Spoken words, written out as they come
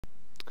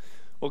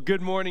Well,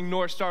 good morning,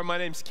 NorthStar. My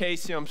name's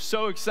Casey. I'm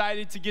so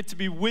excited to get to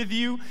be with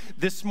you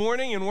this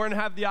morning, and we're going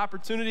to have the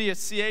opportunity, as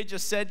CA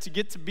just said, to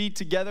get to be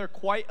together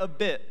quite a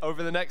bit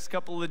over the next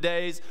couple of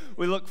days.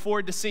 We look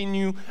forward to seeing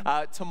you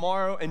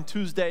tomorrow and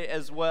Tuesday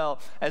as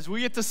well, as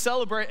we get to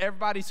celebrate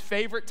everybody's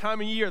favorite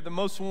time of year, the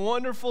most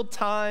wonderful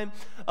time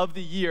of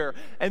the year.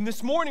 And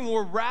this morning,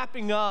 we're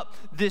wrapping up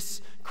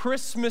this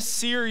Christmas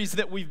series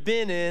that we've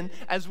been in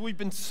as we've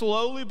been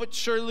slowly but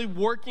surely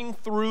working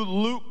through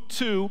Luke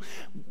 2,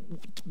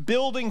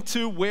 building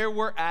to where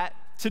we're at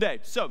today.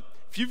 So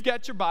if you've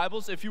got your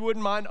Bibles, if you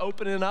wouldn't mind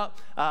opening up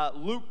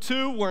Luke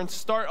 2, we're going to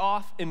start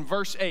off in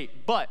verse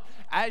 8. But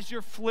as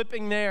you're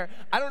flipping there,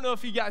 I don't know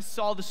if you guys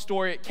saw the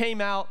story. It came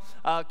out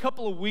a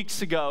couple of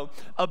weeks ago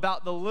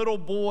about the little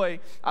boy,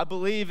 I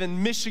believe,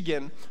 in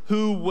Michigan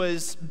who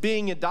was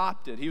being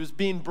adopted. He was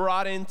being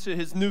brought into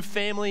his new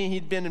family.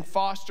 He'd been in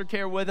foster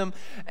care with him,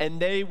 and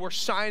they were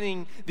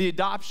signing the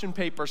adoption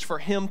papers for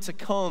him to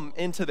come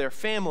into their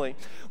family.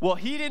 Well,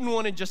 he didn't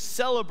want to just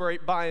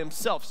celebrate by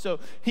himself, so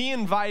he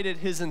invited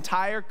his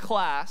entire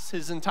class,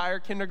 his entire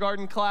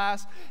kindergarten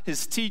class,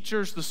 his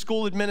teachers, the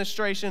school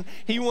administration.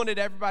 He wanted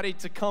everybody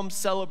to come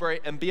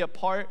celebrate and be a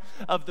part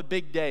of the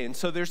big day. And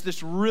so there's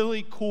this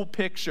really cool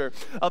picture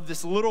of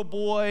this little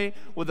boy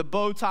with a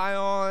bow tie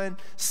on,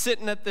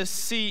 sitting at this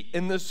seat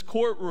in this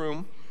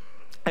courtroom,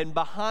 and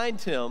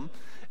behind him,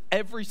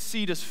 every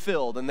seat is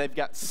filled, and they've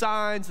got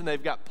signs and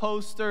they've got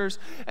posters,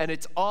 and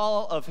it's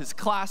all of his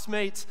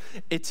classmates,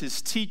 it's his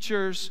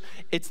teachers,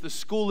 it's the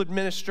school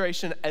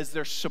administration as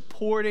they're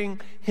supporting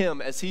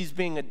him as he's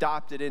being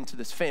adopted into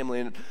this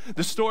family. And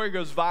the story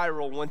goes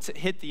viral once it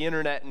hit the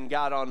internet and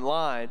got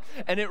online,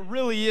 and it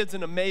really is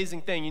an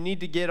amazing thing. You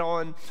need to get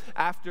on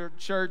after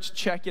church,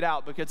 check it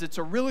out, because it's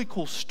a really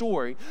cool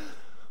story.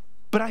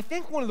 But I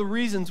think one of the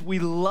reasons we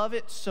love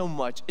it so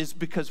much is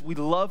because we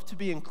love to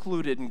be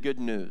included in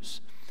good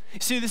news.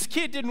 See, this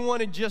kid didn't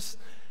want to just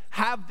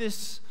have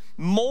this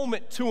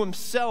moment to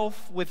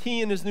himself with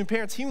he and his new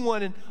parents. He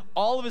wanted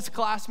all of his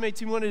classmates,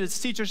 he wanted his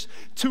teachers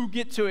to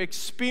get to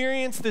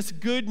experience this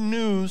good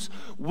news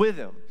with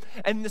him.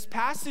 And this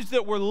passage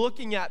that we're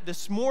looking at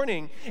this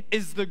morning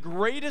is the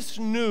greatest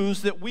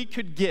news that we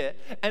could get.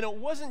 And it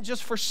wasn't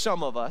just for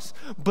some of us,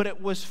 but it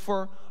was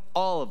for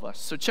all of us.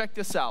 So check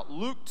this out.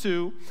 Luke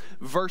 2,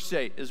 verse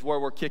 8 is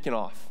where we're kicking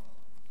off.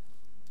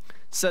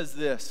 It says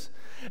this: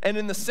 "And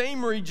in the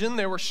same region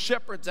there were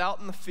shepherds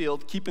out in the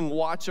field, keeping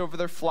watch over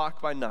their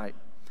flock by night.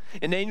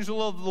 An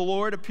angel of the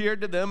Lord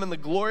appeared to them, and the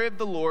glory of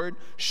the Lord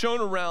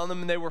shone around them,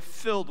 and they were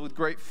filled with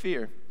great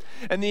fear.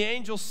 And the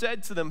angel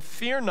said to them,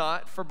 'Fear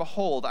not, for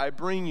behold, I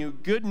bring you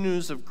good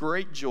news of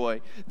great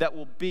joy that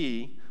will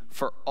be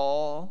for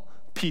all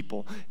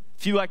people.'"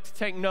 If you like to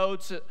take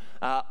notes,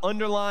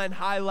 underline,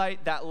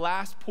 highlight that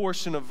last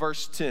portion of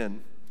verse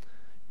 10.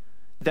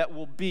 That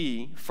will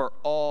be for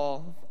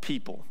all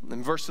people.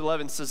 And verse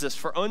 11 says this: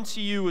 "For unto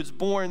you is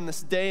born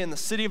this day in the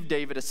city of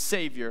David a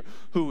Savior,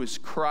 who is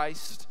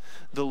Christ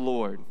the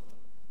Lord."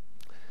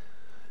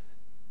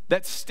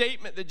 That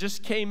statement that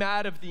just came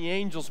out of the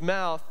angel's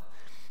mouth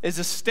is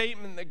a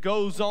statement that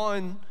goes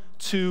on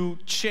to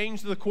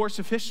change the course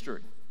of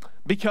history.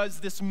 Because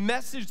this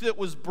message that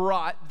was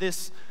brought,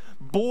 this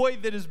boy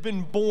that has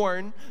been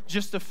born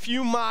just a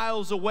few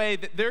miles away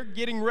that they're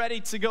getting ready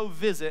to go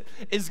visit,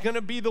 is going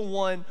to be the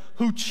one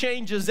who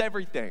changes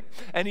everything.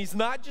 And he's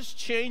not just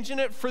changing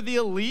it for the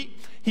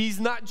elite.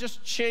 He's not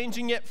just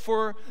changing it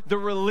for the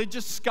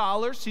religious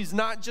scholars. He's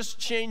not just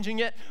changing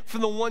it for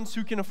the ones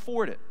who can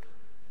afford it.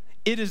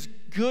 It is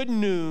good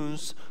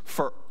news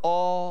for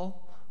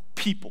all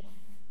people.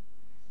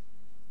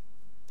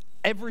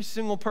 Every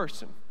single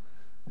person.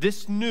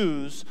 This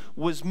news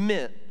was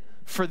meant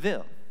for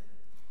them.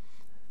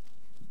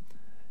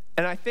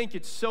 And I think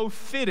it's so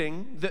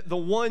fitting that the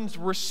ones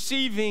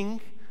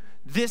receiving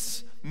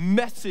this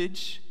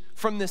message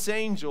from this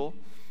angel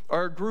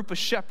are a group of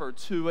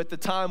shepherds who at the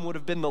time would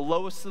have been the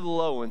lowest of the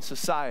low in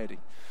society.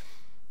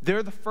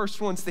 They're the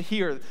first ones to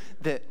hear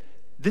that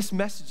this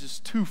message is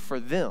too for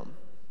them.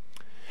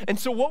 And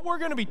so what we're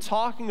going to be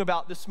talking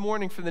about this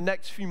morning for the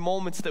next few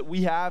moments that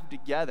we have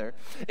together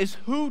is,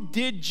 who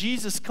did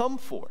Jesus come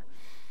for?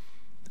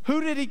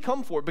 Who did he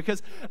come for?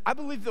 Because I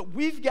believe that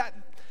we've got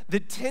the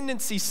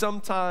tendency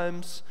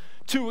sometimes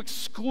to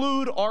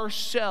exclude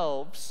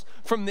ourselves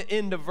from the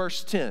end of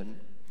verse 10.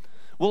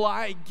 Well,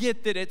 I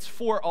get that it's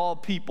for all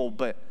people,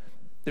 but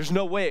there's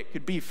no way it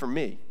could be for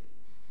me.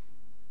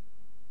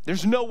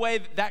 There's no way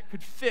that that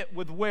could fit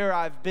with where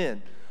I've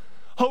been.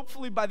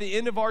 Hopefully by the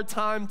end of our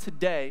time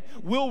today,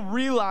 we'll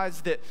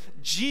realize that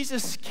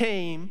Jesus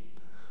came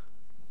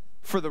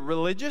for the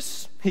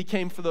religious. He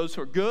came for those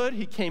who are good.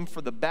 He came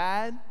for the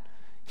bad.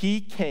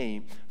 He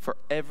came for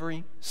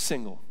every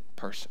single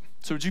person.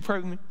 So would you pray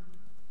with me?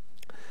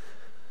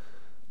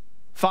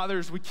 Father,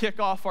 as we kick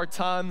off our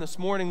time this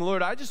morning,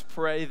 Lord, I just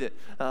pray that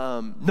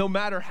no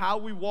matter how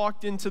we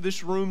walked into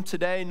this room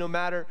today, no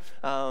matter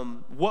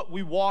what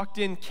we walked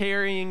in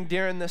carrying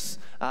during this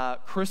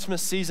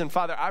Christmas season,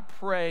 Father, I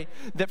pray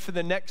that for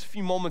the next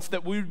few moments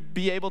that we'd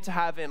be able to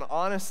have an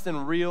honest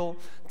and real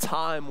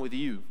time with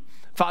you.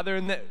 Father,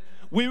 and that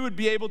we would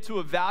be able to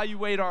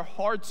evaluate our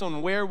hearts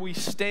on where we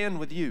stand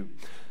with you.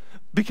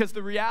 Because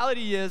the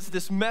reality is,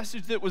 this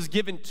message that was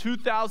given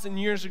 2,000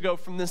 years ago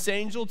from this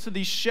angel to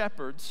these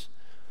shepherds,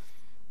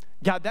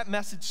 God, that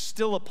message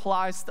still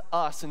applies to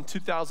us in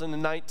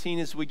 2019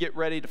 as we get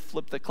ready to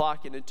flip the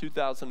clock into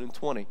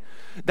 2020.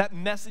 That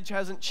message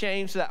hasn't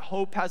changed, that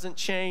hope hasn't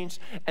changed,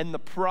 and the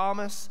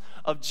promise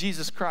of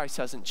Jesus Christ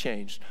hasn't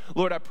changed.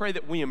 Lord, I pray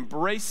that we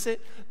embrace it,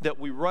 that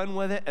we run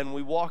with it, and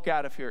we walk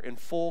out of here in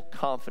full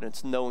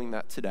confidence knowing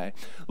that today.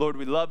 Lord,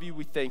 we love you,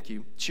 we thank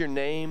you. It's your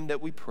name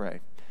that we pray.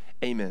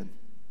 Amen.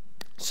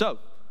 So,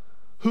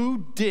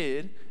 who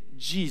did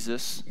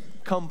Jesus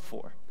come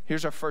for?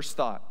 Here's our first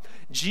thought.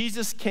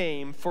 Jesus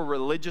came for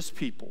religious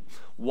people.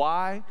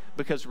 Why?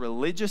 Because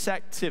religious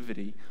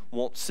activity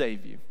won't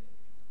save you.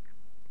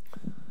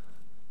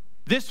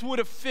 This would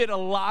have fit a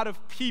lot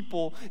of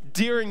people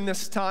during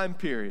this time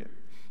period.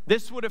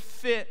 This would have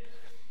fit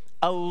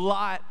a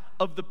lot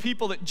of the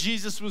people that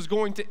Jesus was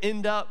going to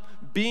end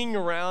up being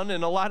around,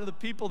 and a lot of the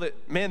people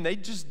that, man, they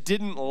just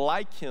didn't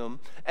like him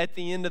at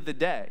the end of the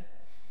day.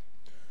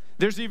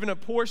 There's even a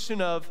portion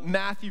of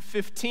Matthew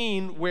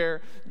 15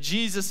 where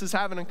Jesus is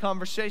having a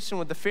conversation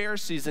with the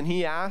Pharisees, and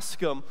he asks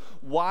them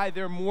why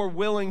they're more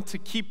willing to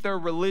keep their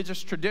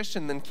religious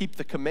tradition than keep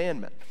the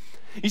commandment.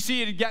 You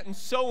see, it had gotten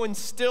so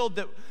instilled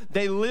that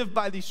they live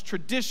by these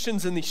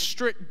traditions and these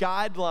strict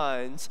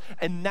guidelines,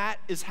 and that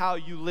is how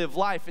you live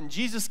life. And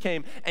Jesus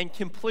came and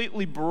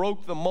completely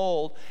broke the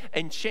mold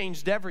and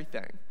changed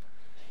everything.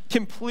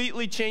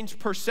 Completely changed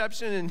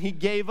perception, and he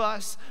gave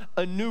us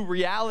a new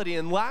reality.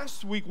 And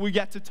last week we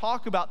got to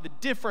talk about the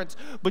difference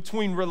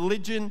between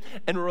religion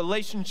and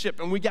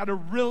relationship, and we got a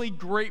really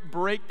great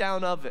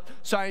breakdown of it.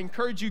 So I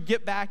encourage you,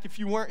 get back if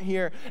you weren't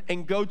here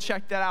and go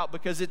check that out,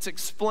 because it's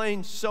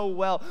explained so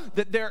well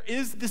that there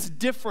is this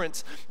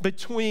difference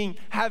between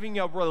having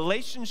a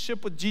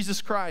relationship with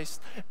Jesus Christ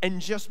and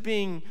just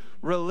being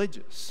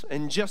religious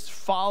and just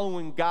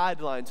following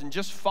guidelines and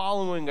just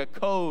following a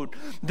code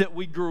that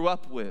we grew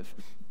up with.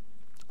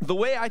 The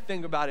way I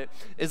think about it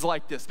is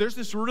like this. There's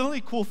this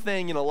really cool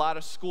thing in a lot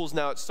of schools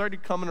now. It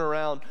started coming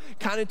around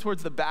kind of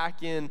towards the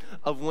back end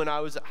of when I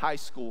was at high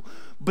school.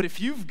 But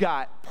if you've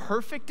got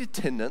perfect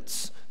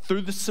attendance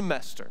through the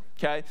semester,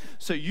 okay?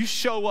 So you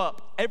show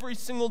up every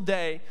single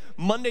day,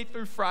 Monday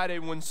through Friday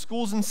when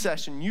school's in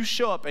session, you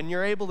show up and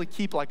you're able to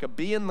keep like a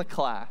B in the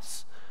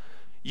class,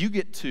 you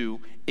get to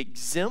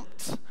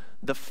exempt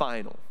the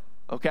final,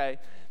 okay?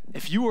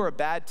 If you were a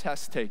bad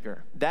test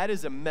taker, that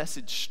is a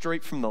message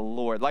straight from the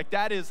Lord. Like,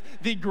 that is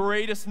the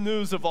greatest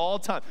news of all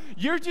time.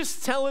 You're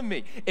just telling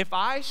me, if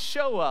I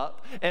show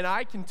up and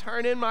I can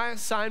turn in my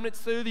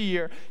assignments through the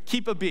year,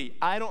 keep a B,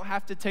 I don't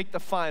have to take the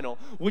final,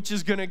 which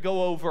is going to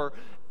go over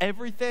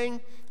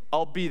everything,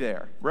 I'll be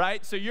there,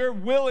 right? So you're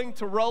willing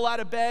to roll out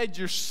of bed,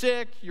 you're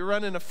sick, you're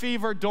running a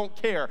fever, don't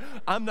care.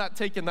 I'm not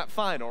taking that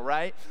final,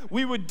 right?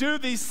 We would do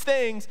these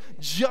things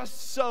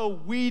just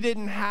so we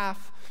didn't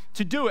have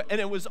to do it, and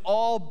it was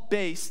all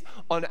based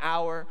on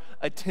our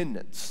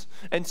attendance.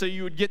 And so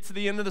you would get to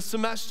the end of the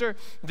semester,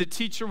 the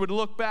teacher would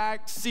look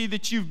back, see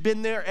that you've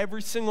been there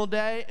every single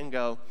day, and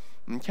go,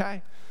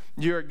 okay,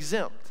 you're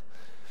exempt.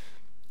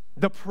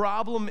 The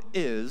problem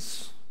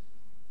is,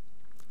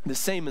 the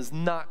same is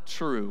not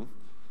true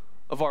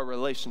of our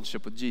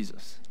relationship with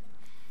Jesus.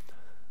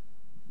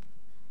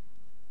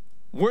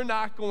 We're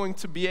not going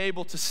to be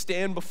able to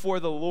stand before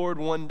the Lord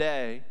one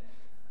day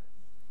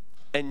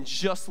and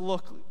just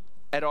look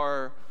at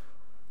our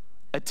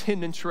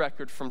attendance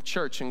record from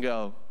church and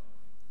go,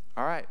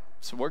 all right,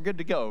 so we're good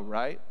to go,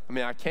 right? I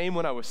mean, I came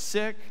when I was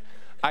sick.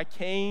 I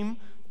came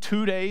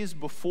 2 days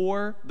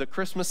before the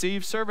Christmas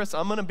Eve service.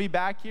 I'm going to be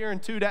back here in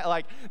 2 days.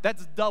 Like,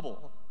 that's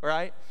double,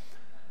 right?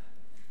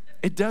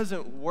 It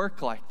doesn't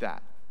work like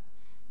that.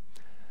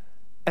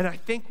 And I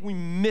think we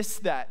miss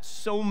that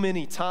so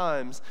many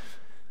times.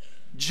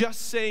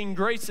 Just saying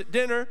grace at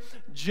dinner,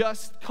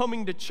 just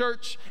coming to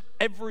church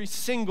every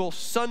single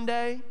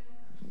Sunday,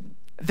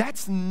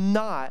 that's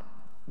not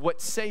what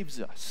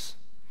saves us.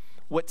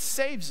 What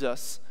saves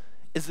us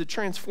is the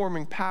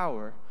transforming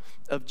power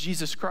of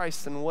Jesus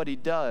Christ and what he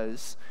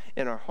does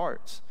in our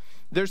hearts.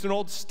 There's an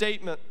old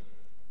statement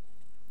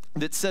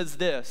that says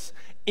this: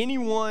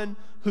 anyone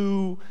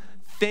who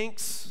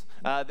thinks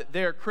that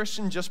they're a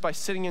Christian just by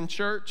sitting in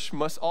church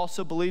must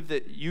also believe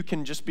that you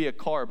can just be a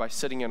car by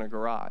sitting in a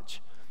garage.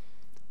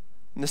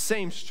 And the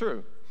same's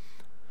true.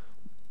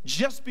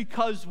 Just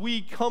because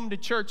we come to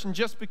church and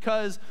just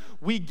because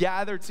we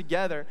gather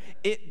together,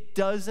 it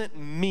doesn't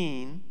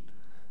mean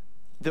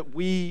that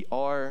we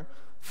are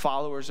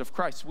followers of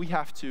Christ. We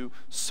have to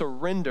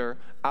surrender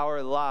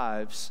our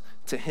lives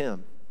to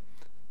him.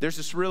 There's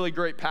this really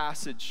great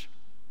passage,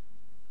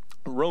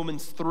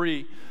 Romans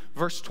 3,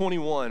 verse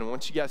 21. I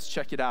want you guys to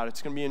check it out.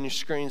 It's going to be on your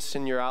screen. It's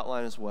in your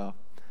outline as well.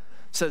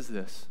 It says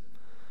this: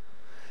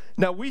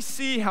 now we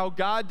see how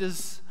God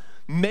does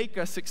make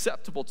us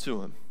acceptable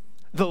to him.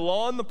 The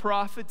law and the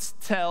prophets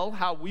tell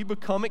how we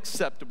become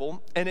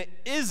acceptable, and it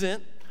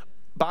isn't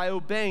by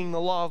obeying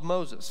the law of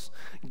Moses.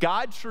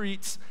 God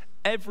treats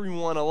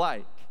everyone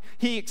alike.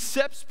 He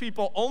accepts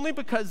people only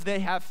because they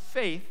have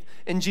faith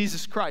in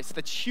Jesus Christ.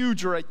 That's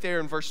huge right there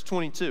in verse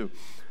 22.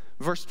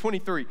 Verse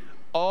 23,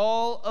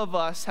 all of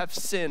us have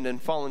sinned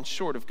and fallen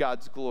short of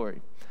God's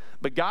glory.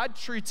 But God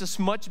treats us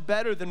much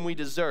better than we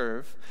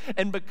deserve.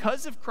 And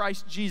because of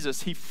Christ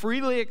Jesus, he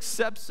freely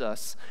accepts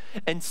us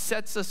and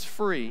sets us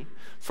free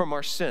from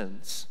our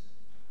sins.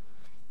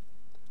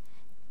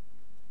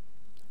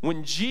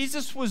 When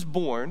Jesus was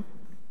born,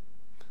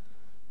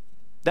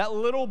 that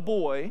little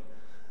boy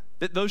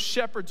that those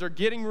shepherds are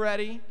getting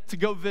ready to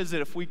go visit,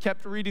 if we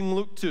kept reading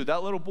Luke 2,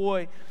 that little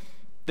boy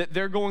that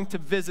they're going to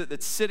visit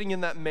that's sitting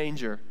in that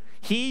manger,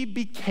 he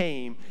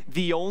became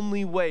the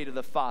only way to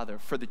the Father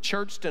for the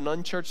churched and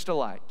unchurched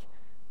alike.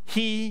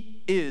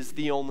 He is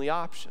the only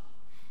option.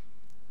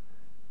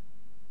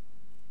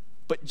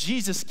 But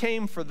Jesus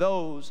came for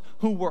those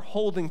who were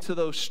holding to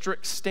those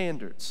strict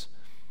standards.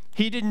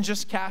 He didn't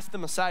just cast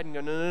them aside and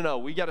go, no,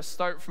 we got to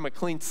start from a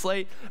clean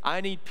slate. I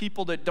need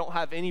people that don't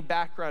have any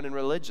background in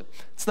religion.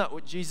 It's not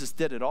what Jesus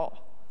did at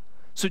all.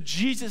 So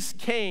Jesus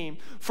came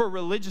for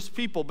religious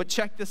people. But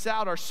check this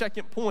out, our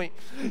second point.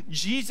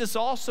 Jesus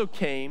also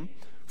came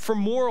for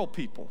moral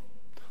people.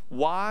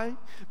 Why?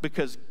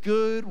 Because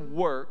good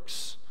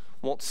works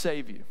won't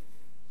save you.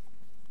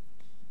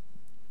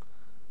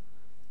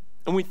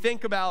 And we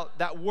think about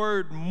that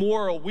word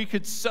moral, we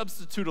could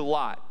substitute a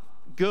lot.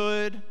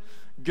 Good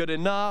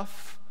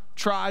enough,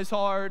 tries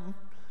hard.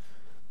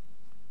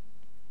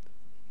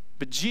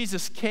 But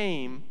Jesus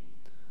came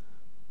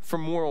for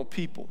moral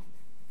people.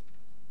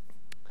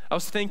 I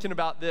was thinking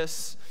about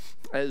this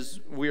as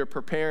we were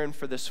preparing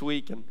for this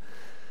week, and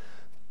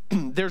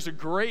there's a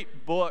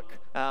great book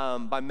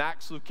by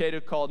Max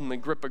Lucado called In the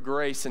Grip of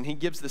Grace, and he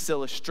gives this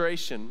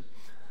illustration,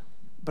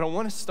 but I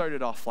want to start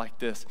it off like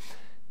this.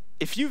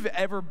 If you've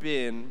ever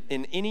been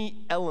in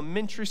any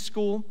elementary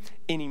school,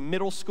 any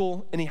middle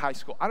school, any high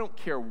school, I don't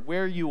care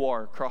where you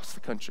are across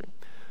the country,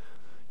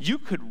 you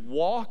could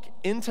walk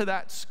into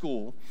that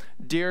school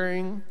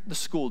during the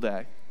school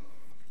day,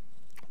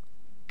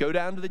 go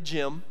down to the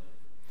gym,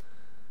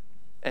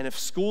 and if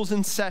school's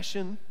in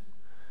session,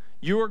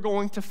 you are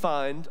going to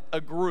find a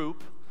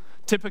group.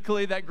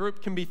 Typically, that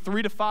group can be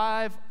 3 to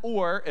 5,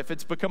 or if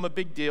it's become a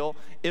big deal,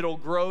 it'll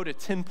grow to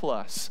 10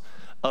 plus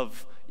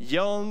of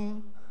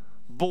young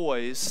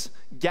boys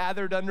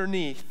gathered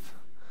underneath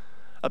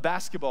a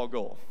basketball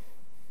goal.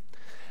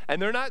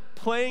 And they're not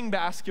playing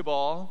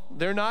basketball,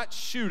 they're not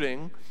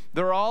shooting,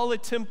 they're all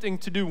attempting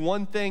to do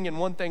one thing and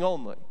one thing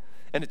only,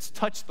 and it's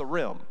touch the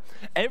rim.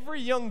 Every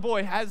young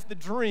boy has the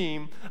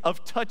dream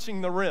of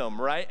touching the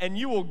rim, right? And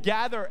you will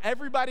gather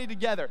everybody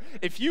together.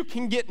 If you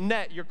can get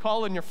net, you're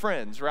calling your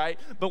friends, right?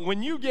 But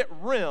when you get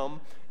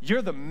rim,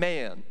 you're the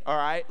man, all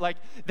right? Like,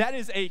 that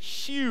is a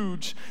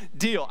huge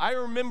deal. I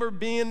remember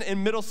being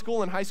in middle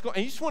school and high school,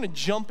 and you just want to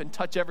jump and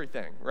touch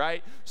everything,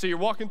 right? So you're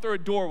walking through a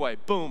doorway,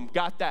 boom,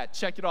 got that,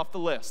 check it off the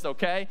list,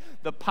 okay?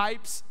 The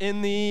pipes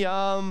in the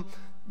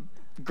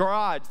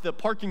garage, the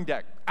parking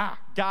deck,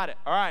 got it,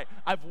 all right.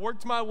 I've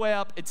worked my way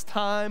up. It's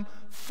time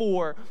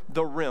for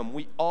the rim.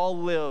 We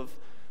all live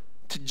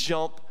to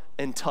jump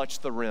and touch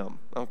the rim,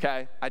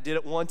 okay? I did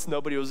it once,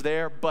 nobody was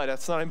there, but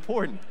that's not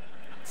important.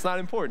 It's not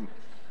important.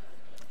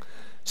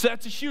 So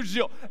that's a huge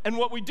deal. And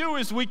what we do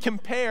is we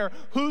compare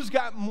who's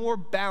got more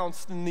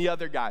bounce than the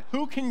other guy.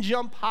 Who can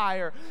jump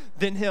higher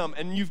than him?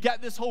 And you've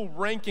got this whole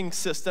ranking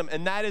system,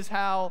 and that is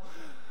how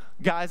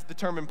guys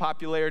determine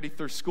popularity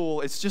through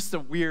school. It's just a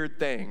weird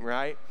thing,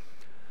 right?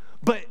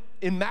 But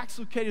in Max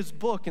Lucado's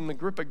book, In the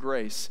Grip of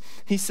Grace,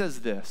 he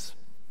says this.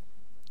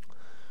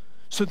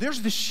 So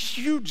there's this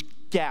huge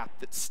gap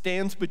that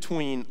stands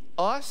between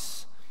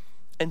us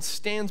and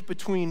stands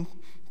between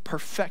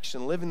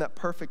perfection, living that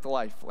perfect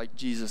life like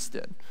Jesus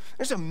did.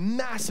 There's a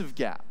massive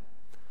gap.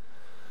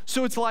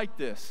 So it's like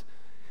this.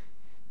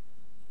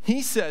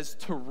 He says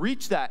to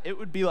reach that, it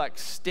would be like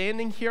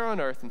standing here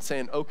on earth and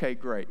saying, okay,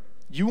 great.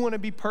 You want to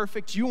be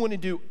perfect? You want to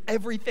do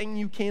everything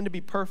you can to be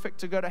perfect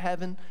to go to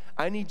heaven?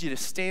 I need you to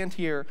stand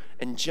here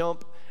and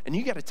jump, and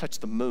you got to touch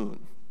the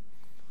moon.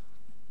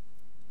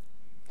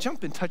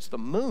 Jump and touch the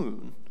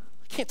moon.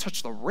 You can't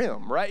touch the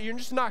rim, right? You're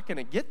just not going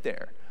to get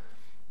there.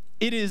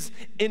 It is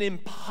an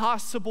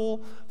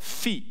impossible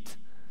feat.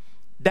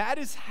 That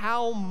is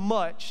how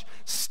much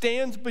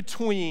stands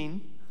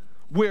between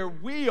where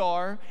we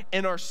are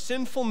and our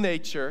sinful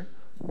nature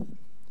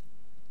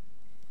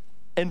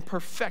and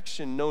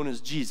perfection known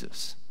as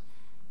Jesus.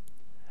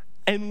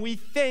 And we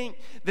think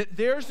that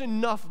there's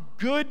enough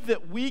good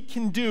that we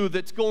can do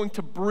that's going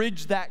to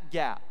bridge that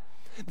gap.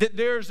 That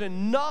there's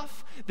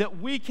enough that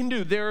we can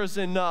do. There is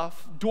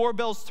enough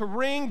doorbells to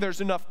ring.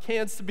 There's enough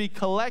cans to be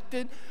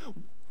collected.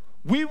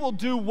 We will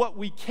do what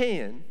we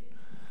can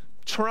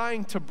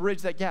trying to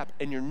bridge that gap,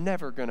 and you're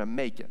never going to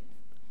make it.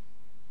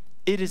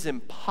 It is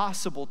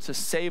impossible to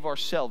save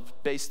ourselves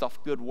based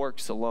off good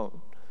works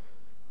alone.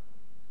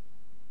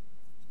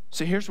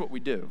 So here's what we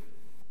do.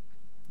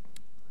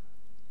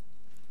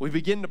 We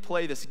begin to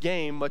play this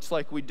game much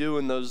like we do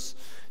in those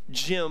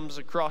gyms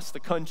across the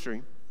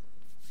country.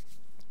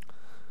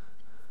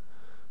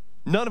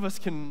 None of us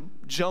can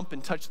jump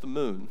and touch the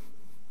moon.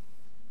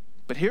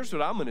 But here's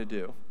what I'm going to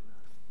do.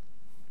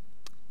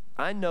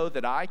 I know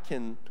that I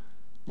can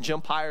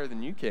jump higher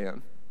than you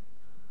can.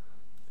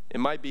 It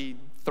might be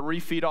 3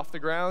 feet off the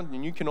ground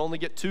and you can only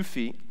get 2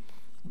 feet,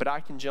 but I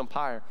can jump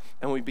higher.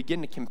 And we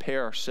begin to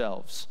compare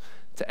ourselves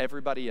to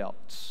everybody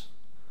else.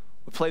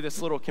 We play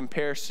this little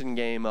comparison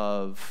game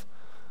of,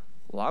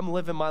 well, I'm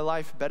living my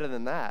life better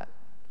than that.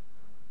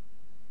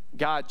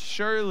 God,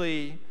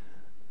 surely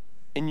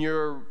in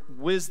your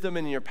wisdom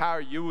and in your power,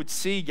 you would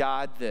see,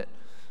 God, that,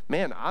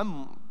 man,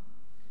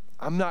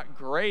 I'm not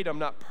great, I'm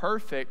not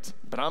perfect,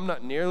 but I'm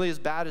not nearly as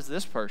bad as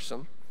this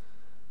person.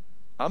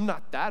 I'm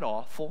not that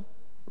awful,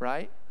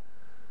 right?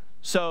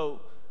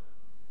 So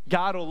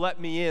God will let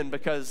me in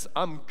because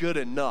I'm good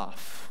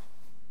enough.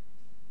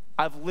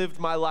 I've lived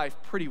my life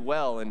pretty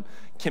well, and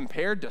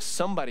compared to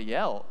somebody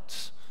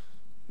else,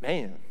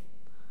 man,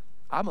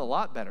 I'm a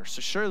lot better.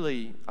 So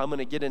surely I'm going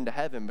to get into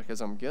heaven because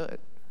I'm good.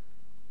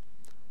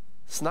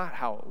 It's not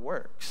how it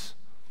works.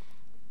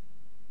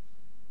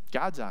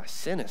 God's eye,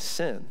 sin is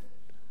sin.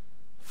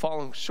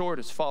 Falling short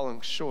is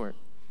falling short.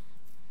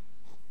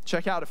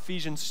 Check out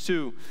Ephesians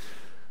 2,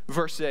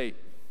 verse 8.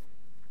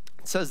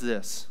 It says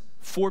this,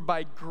 "For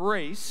by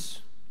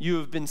grace you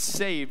have been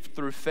saved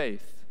through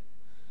faith.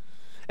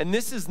 And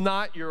this is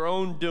not your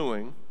own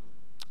doing.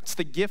 It's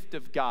the gift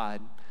of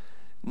God,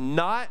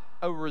 not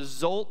a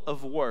result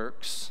of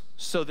works,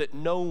 so that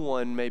no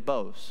one may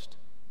boast."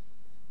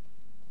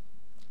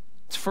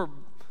 It's for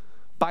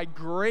by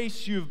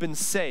grace you have been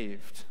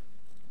saved.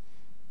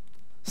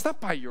 It's not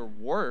by your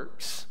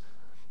works.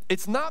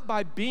 It's not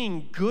by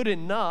being good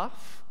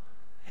enough.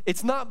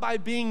 It's not by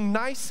being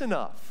nice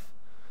enough.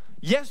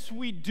 Yes,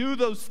 we do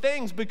those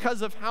things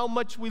because of how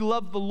much we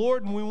love the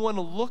Lord and we want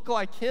to look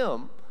like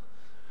Him.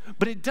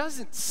 But it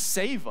doesn't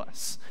save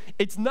us.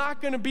 It's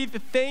not going to be the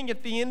thing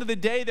at the end of the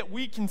day that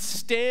we can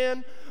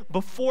stand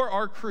before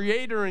our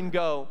Creator and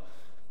go,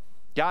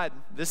 God,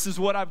 this is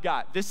what I've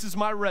got. This is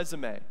my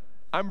resume.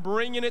 I'm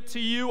bringing it to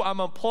you. I'm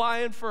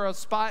applying for a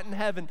spot in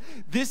heaven.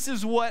 This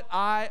is what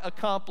I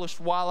accomplished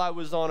while I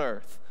was on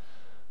earth.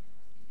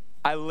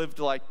 I lived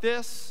like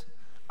this.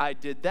 I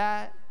did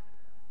that.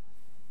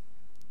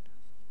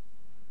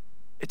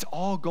 It's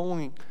all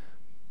going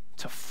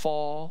to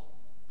fall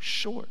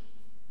short.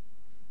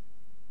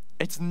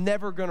 It's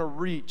never going to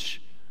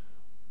reach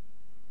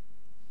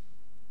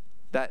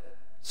that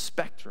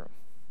spectrum.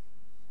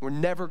 We're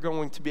never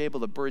going to be able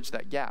to bridge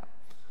that gap.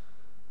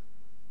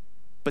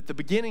 But the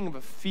beginning of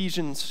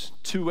Ephesians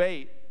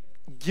 2:8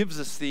 gives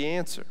us the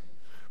answer.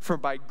 For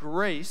by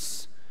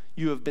grace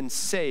you have been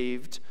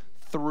saved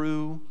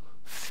through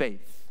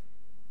faith.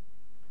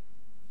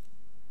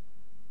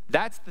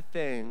 That's the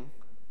thing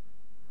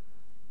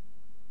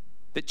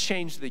that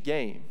changed the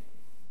game.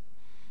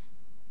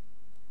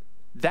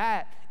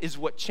 That is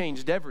what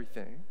changed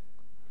everything.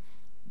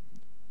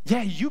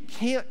 Yeah, you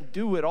can't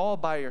do it all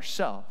by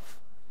yourself.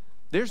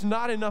 There's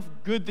not enough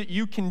good that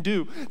you can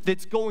do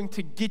that's going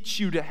to get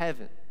you to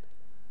heaven.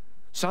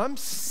 So I'm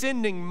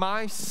sending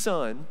my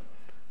son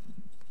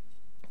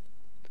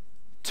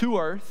to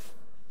earth,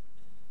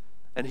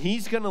 and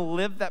he's going to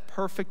live that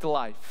perfect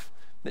life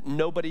that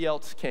nobody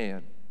else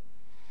can.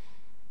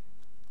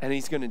 And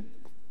he's going to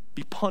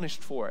be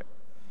punished for it.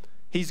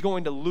 He's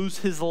going to lose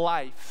his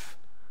life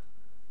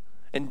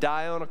and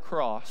die on a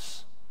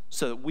cross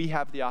so that we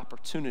have the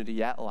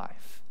opportunity at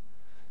life.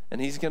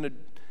 And he's going to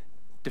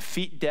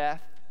defeat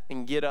death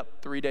and get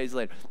up 3 days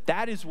later.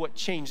 That is what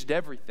changed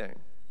everything.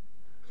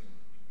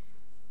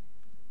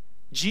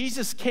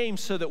 Jesus came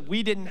so that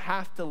we didn't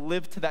have to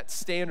live to that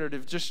standard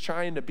of just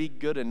trying to be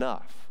good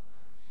enough.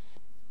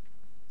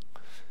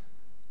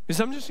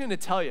 Because I'm just going to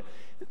tell you,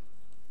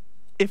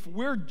 if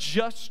we're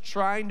just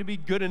trying to be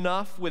good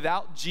enough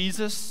without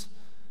Jesus,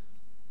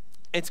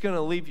 it's going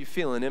to leave you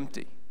feeling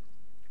empty.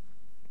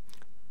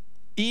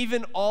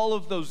 Even all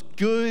of those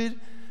good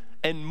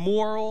and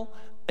moral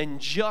and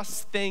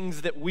just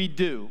things that we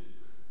do,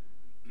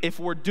 if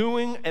we're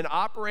doing and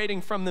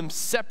operating from them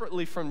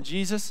separately from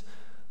Jesus,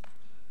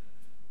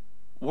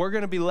 we're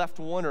going to be left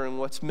wondering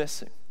what's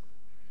missing.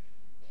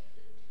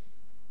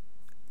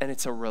 And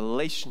it's a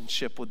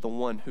relationship with the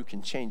one who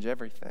can change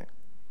everything.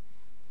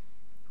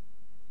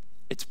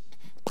 It's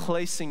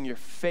placing your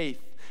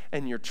faith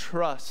and your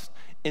trust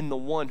in the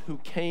one who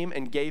came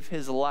and gave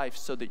his life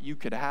so that you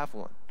could have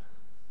one.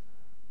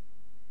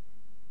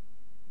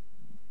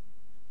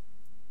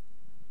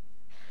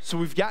 So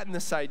we've gotten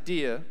this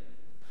idea.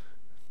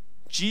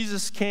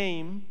 Jesus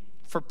came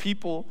for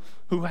people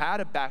who had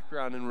a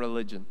background in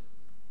religion.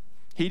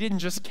 He didn't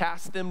just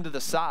cast them to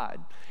the side.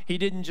 He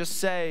didn't just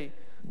say,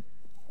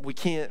 we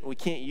can't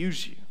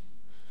use you.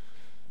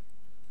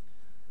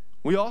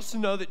 We also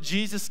know that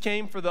Jesus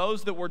came for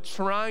those that were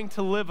trying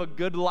to live a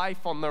good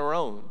life on their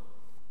own,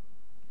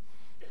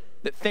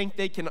 that think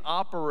they can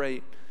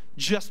operate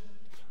just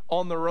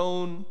on their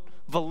own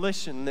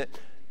volition, that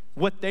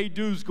what they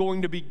do is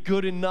going to be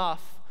good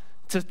enough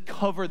to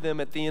cover them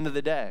at the end of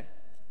the day.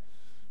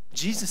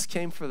 Jesus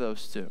came for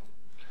those too.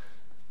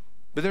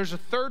 But there's a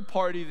third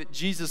party that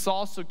Jesus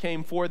also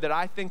came for that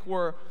I think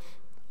we're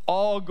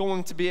all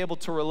going to be able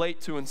to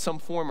relate to in some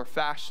form or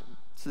fashion.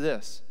 It's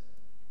this.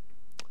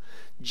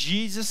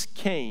 Jesus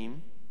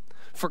came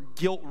for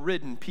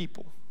guilt-ridden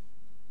people.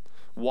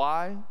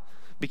 Why?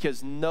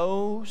 Because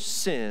no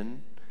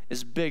sin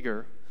is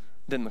bigger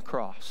than the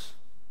cross.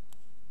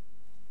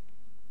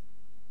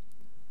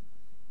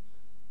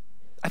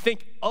 I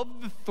think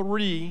of the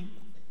three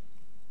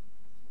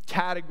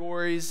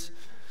categories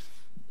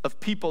of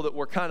people that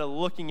we're kind of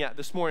looking at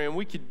this morning, and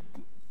we could,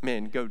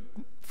 go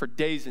for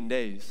days and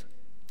days.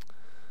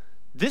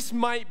 This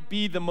might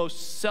be the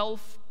most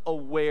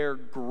self-aware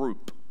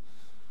group,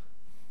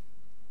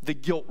 the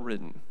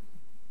guilt-ridden,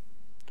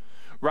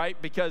 right?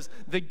 Because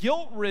the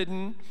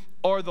guilt-ridden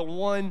are the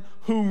one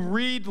who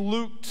read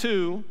Luke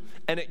 2,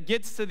 and it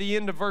gets to the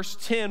end of verse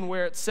 10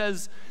 where it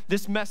says,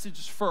 this message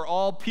is for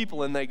all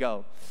people, and they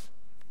go,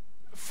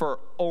 for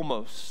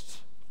almost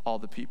all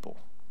the people.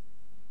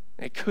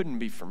 It couldn't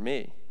be for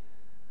me.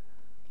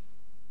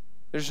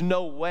 There's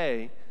no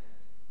way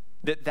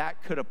that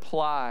that could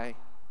apply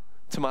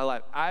to my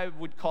life. I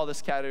would call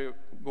this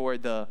category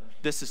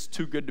this is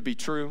too good to be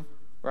true,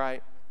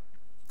 right?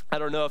 I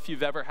don't know if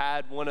you've ever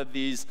had one of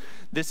these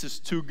this is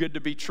too good to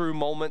be true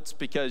moments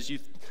because you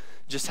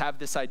just have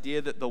this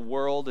idea that the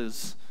world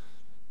is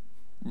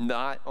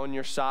not on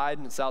your side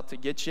and it's out to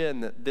get you,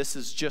 and that this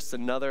is just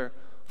another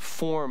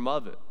form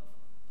of it.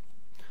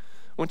 I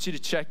want you to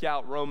check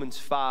out Romans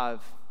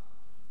 5,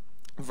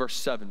 verse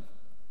 7.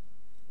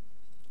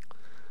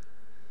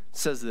 It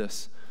says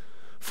this,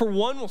 "For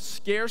one will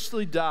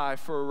scarcely die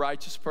for a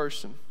righteous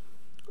person,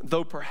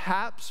 though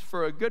perhaps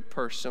for a good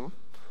person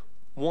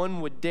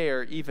one would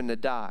dare even to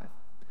die.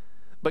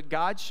 But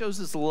God shows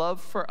his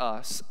love for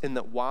us in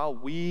that while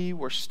we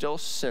were still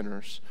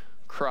sinners,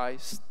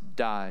 Christ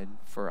died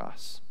for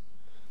us."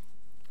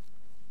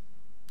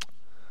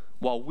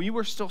 While we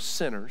were still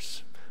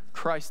sinners,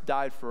 Christ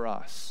died for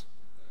us.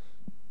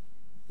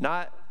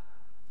 Not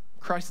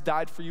Christ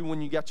died for you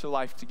when you got your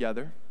life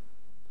together.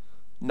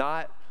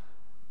 Not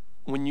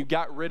when you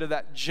got rid of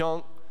that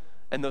junk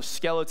and those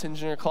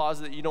skeletons in your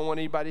closet that you don't want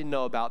anybody to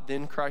know about,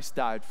 then Christ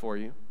died for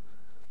you.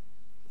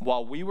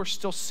 While we were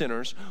still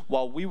sinners,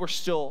 while we were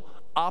still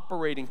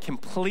operating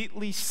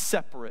completely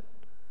separate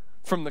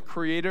from the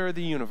creator of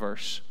the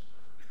universe,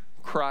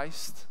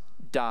 Christ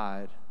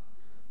died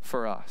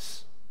for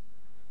us.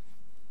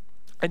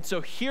 And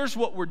so here's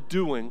what we're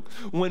doing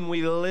when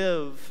we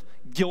live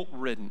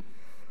guilt-ridden.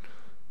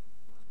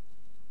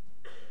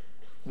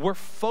 We're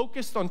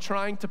focused on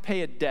trying to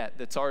pay a debt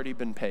that's already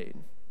been paid.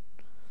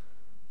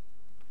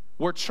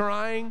 We're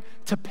trying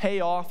to pay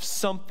off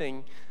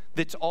something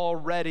that's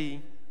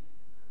already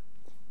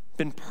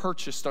been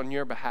purchased on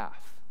your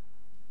behalf.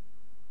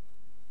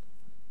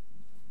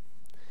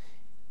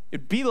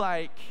 It'd be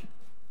like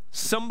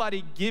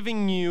somebody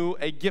giving you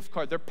a gift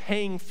card. They're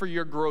paying for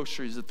your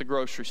groceries at the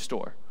grocery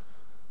store,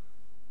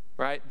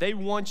 right? They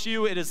want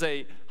you, it is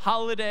a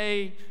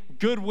holiday,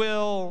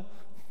 Goodwill,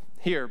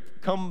 here,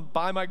 come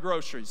buy my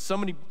groceries.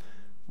 Somebody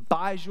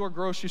buys your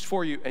groceries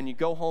for you, and you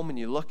go home and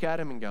you look at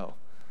them and go,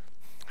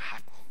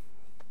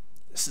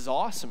 this is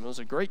awesome. It was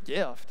a great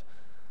gift,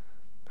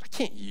 but I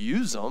can't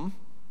use them.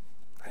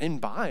 I didn't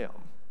buy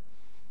them.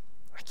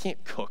 I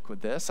can't cook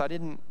with this. I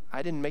didn't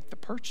make the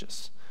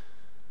purchase.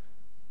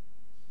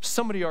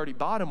 Somebody already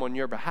bought them on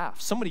your behalf.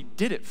 Somebody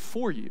did it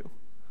for you.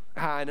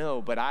 I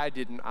know, but I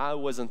didn't. I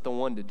wasn't the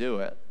one to do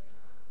it.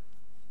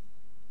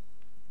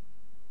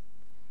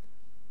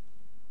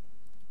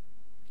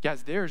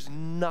 Guys, there's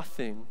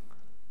nothing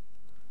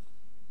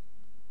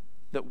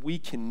that we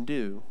can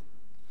do,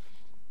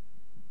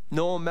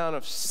 no amount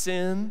of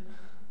sin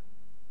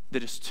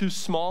that is too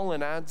small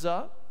and adds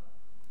up,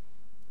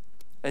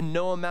 and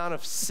no amount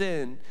of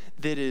sin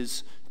that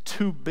is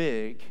too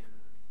big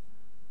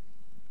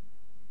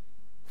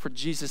for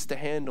Jesus to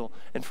handle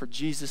and for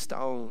Jesus to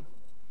own.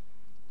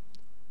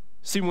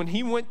 See, when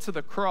he went to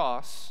the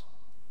cross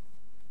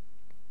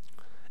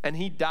and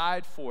he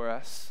died for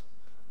us,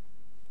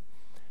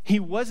 he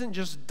wasn't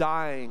just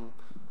dying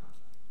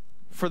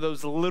for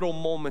those little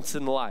moments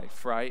in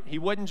life, right? He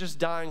wasn't just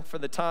dying for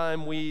the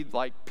time we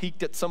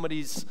peeked at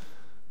somebody's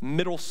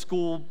middle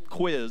school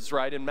quiz,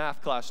 right, in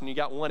math class and you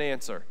got one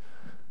answer.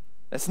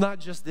 That's not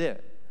just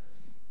it.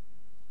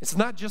 It's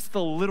not just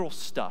the little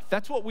stuff.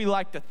 That's what we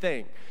like to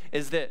think,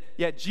 is that,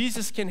 yeah,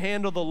 Jesus can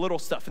handle the little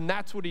stuff, and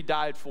that's what he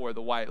died for,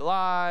 the white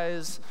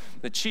lies,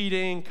 the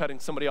cheating, cutting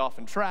somebody off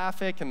in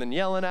traffic, and then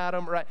yelling at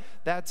them, right?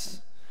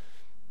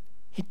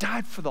 He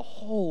died for the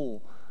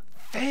whole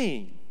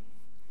thing.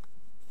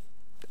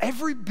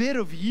 Every bit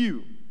of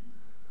you,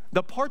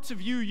 the parts of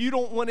you you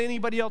don't want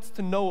anybody else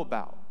to know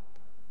about.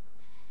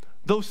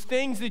 Those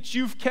things that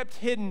you've kept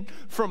hidden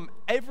from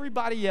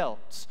everybody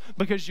else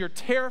because you're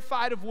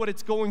terrified of what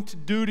it's going to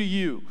do to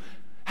you,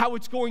 how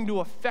it's going to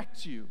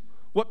affect you,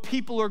 what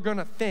people are going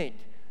to think.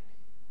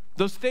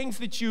 Those things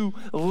that you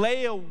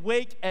lay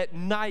awake at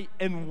night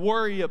and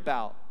worry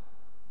about.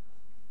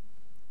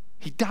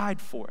 He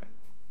died for it.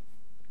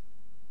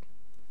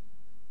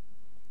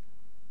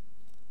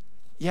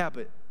 yeah,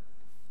 but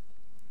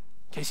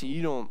Casey,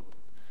 you don't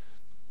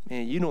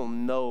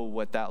know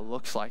what that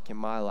looks like in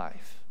my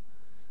life.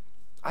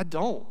 I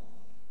don't.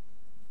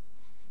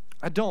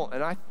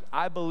 And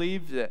I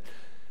believe that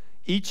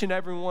each and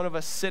every one of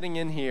us sitting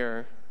in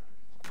here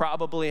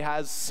probably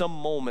has some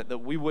moment that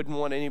we wouldn't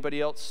want anybody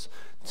else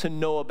to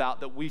know about,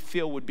 that we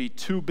feel would be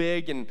too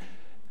big and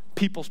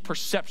people's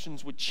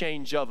perceptions would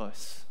change of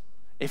us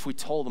if we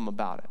told them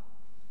about it.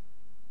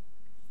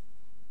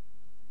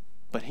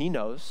 But he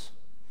knows,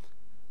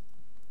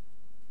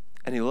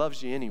 and he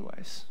loves you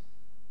anyways.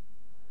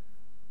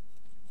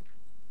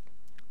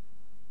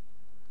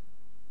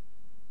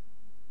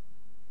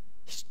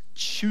 He's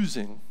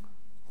choosing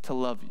to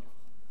love you.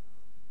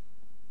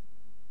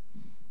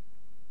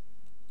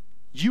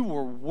 You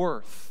were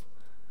worth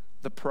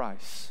the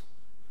price.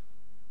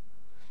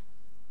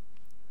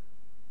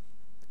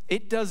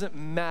 It doesn't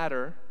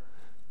matter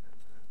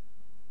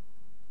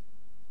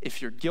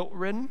if you're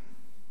guilt-ridden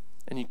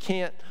and you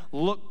can't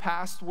look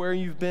past where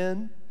you've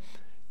been.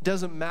 It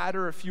doesn't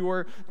matter if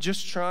you're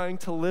just trying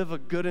to live a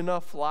good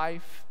enough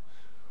life,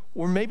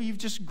 or maybe you've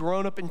just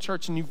grown up in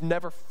church and you've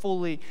never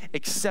fully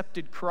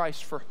accepted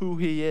Christ for who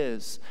he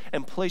is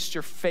and placed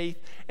your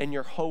faith and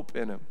your hope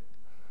in him.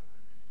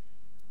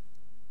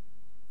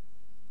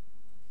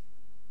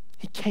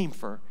 He came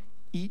for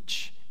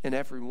each and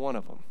every one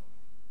of them.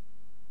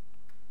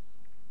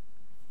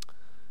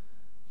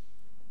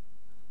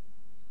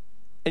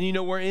 And you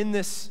know, we're in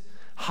this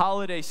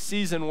holiday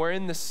season, we're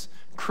in this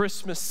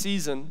Christmas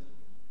season,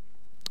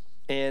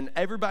 and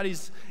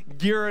everybody's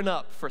gearing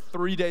up for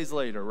 3 days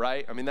later,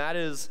 right? I mean, that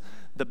is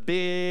the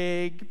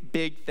big,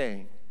 big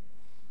thing.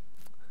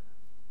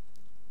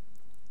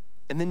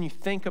 And then you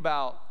think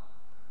about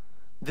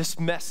this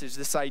message,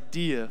 this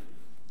idea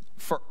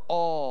for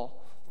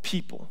all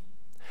people.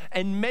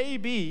 And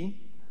maybe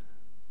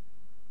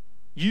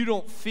you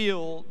don't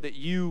feel that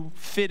you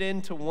fit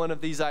into one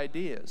of these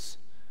ideas,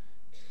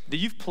 that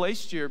you've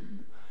placed your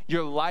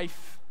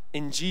life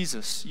in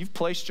Jesus. You've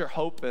placed your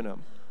hope in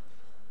him.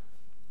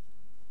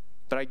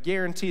 But I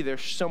guarantee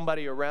there's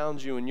somebody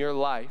around you in your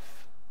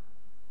life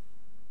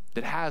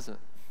that hasn't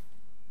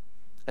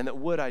and that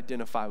would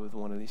identify with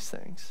one of these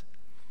things.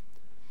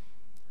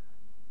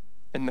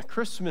 And the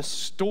Christmas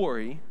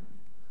story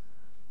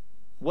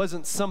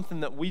wasn't something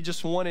that we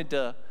just wanted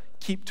to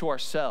keep to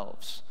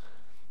ourselves.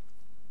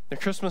 The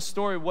Christmas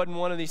story wasn't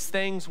one of these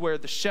things where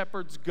the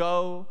shepherds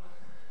go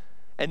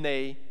and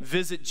they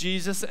visit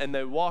Jesus and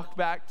they walk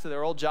back to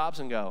their old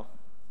jobs and go,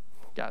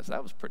 guys,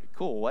 that was pretty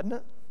cool, wasn't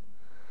it?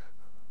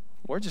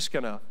 We're just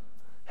going to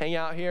hang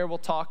out here. We'll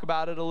talk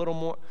about it a little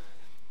more.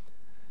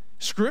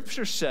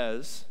 Scripture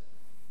says,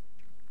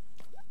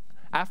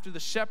 after the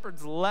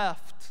shepherds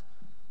left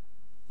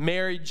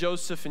Mary,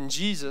 Joseph, and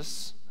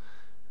Jesus,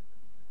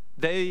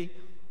 they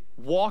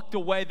walked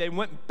away. They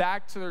went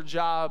back to their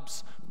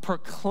jobs,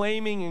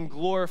 proclaiming and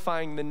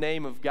glorifying the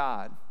name of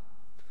God.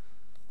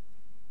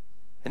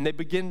 And they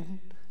began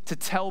to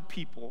tell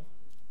people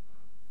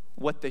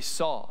what they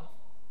saw.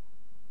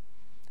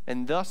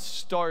 And thus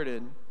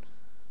started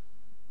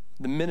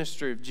the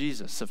ministry of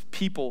Jesus, of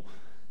people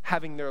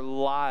having their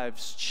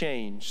lives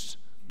changed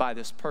by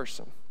this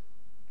person.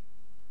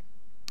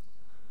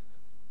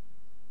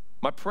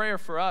 My prayer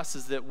for us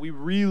is that we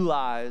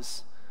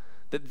realize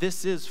that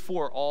this is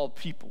for all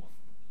people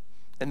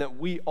and that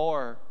we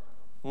are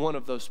one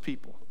of those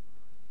people.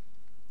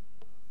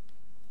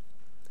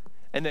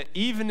 And that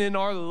even in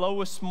our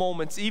lowest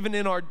moments, even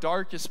in our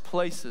darkest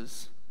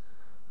places,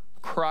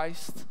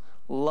 Christ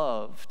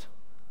loved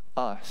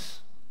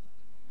us.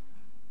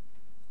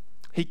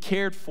 He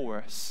cared for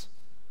us.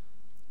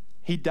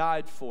 He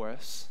died for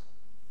us.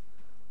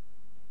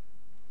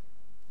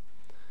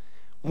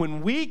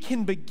 When we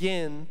can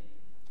begin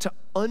to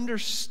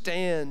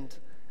understand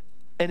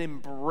and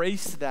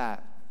embrace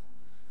that,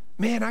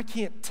 man, I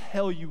can't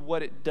tell you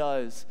what it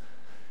does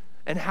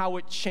and how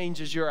it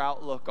changes your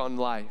outlook on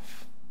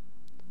life.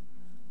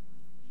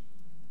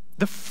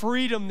 The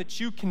freedom that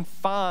you can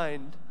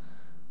find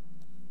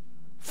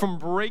from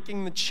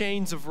breaking the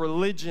chains of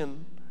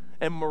religion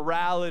and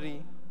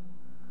morality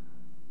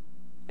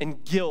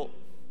and guilt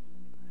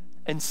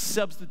and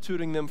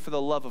substituting them for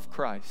the love of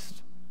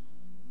Christ.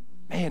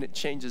 Man, it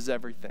changes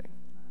everything.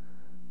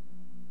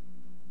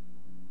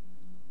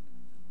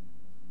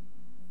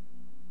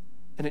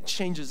 And it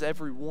changes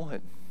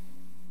everyone.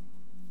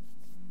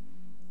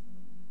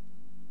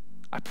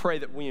 I pray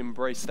that we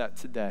embrace that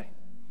today,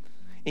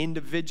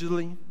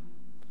 individually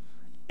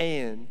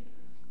and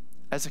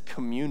as a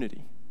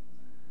community,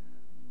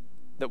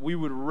 that we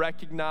would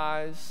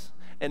recognize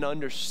and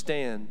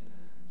understand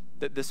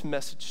that this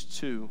message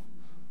too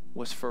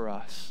was for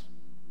us.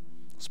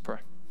 Let's pray.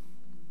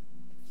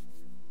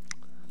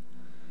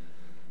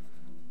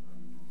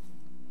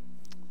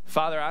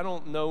 Father, I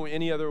don't know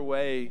any other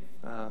way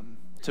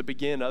to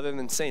begin other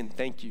than saying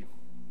thank you.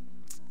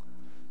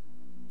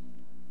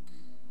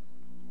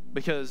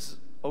 Because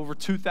over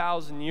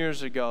 2,000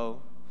 years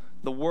ago,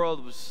 the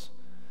world was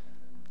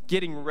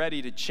getting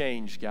ready to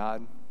change,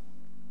 God.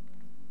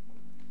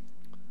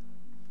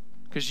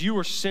 because you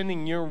were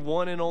sending your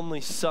one and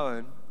only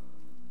Son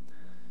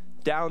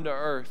down to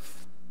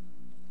earth.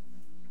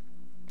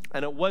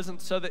 And it wasn't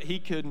so that he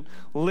could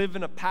live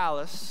in a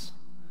palace.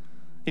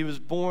 He was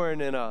born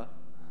in a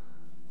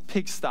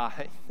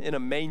pigsty, in a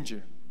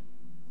manger.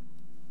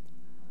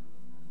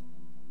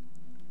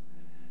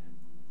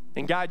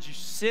 And God, you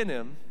sent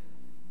him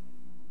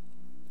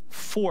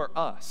for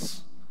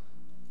us.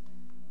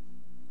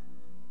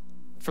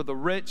 For the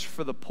rich,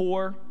 for the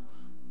poor.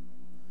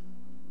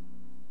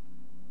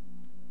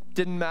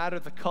 Didn't matter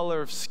the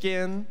color of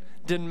skin.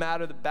 Didn't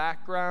matter the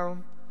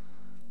background.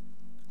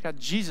 God,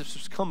 Jesus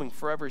was coming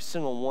for every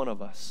single one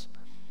of us.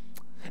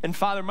 And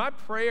Father, my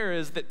prayer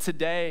is that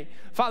today,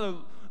 Father,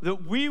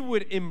 that we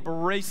would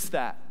embrace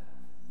that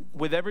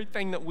with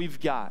everything that we've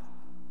got.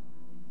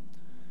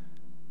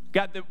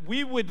 God, that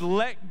we would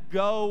let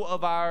go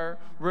of our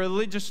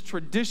religious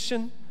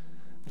tradition,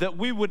 that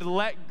we would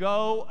let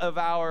go of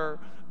our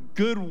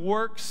good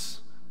works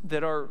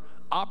that are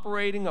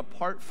operating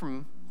apart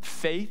from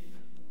faith.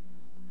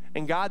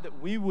 And God, that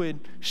we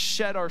would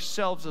shed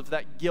ourselves of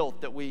that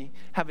guilt that we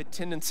have a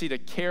tendency to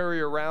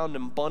carry around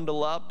and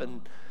bundle up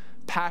and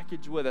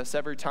package with us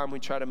every time we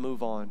try to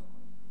move on.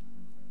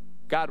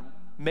 God,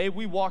 may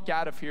we walk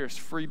out of here as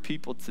free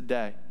people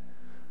today,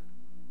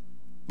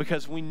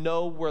 because we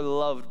know we're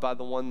loved by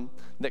the one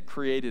that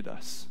created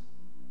us,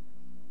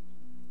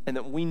 and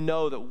that we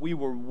know that we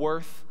were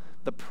worth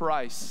the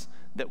price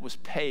that was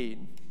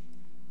paid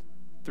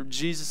through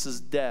Jesus'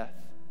 death.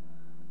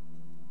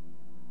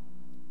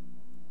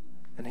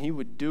 And he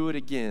would do it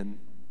again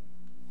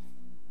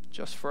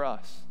just for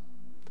us.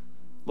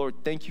 Lord,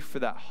 thank you for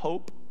that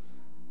hope.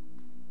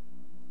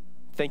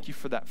 Thank you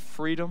for that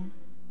freedom.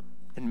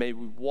 And may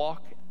we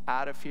walk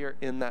out of here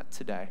in that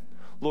today.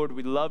 Lord,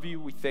 we love you.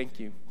 We thank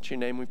you. In your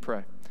name we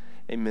pray.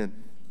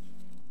 Amen.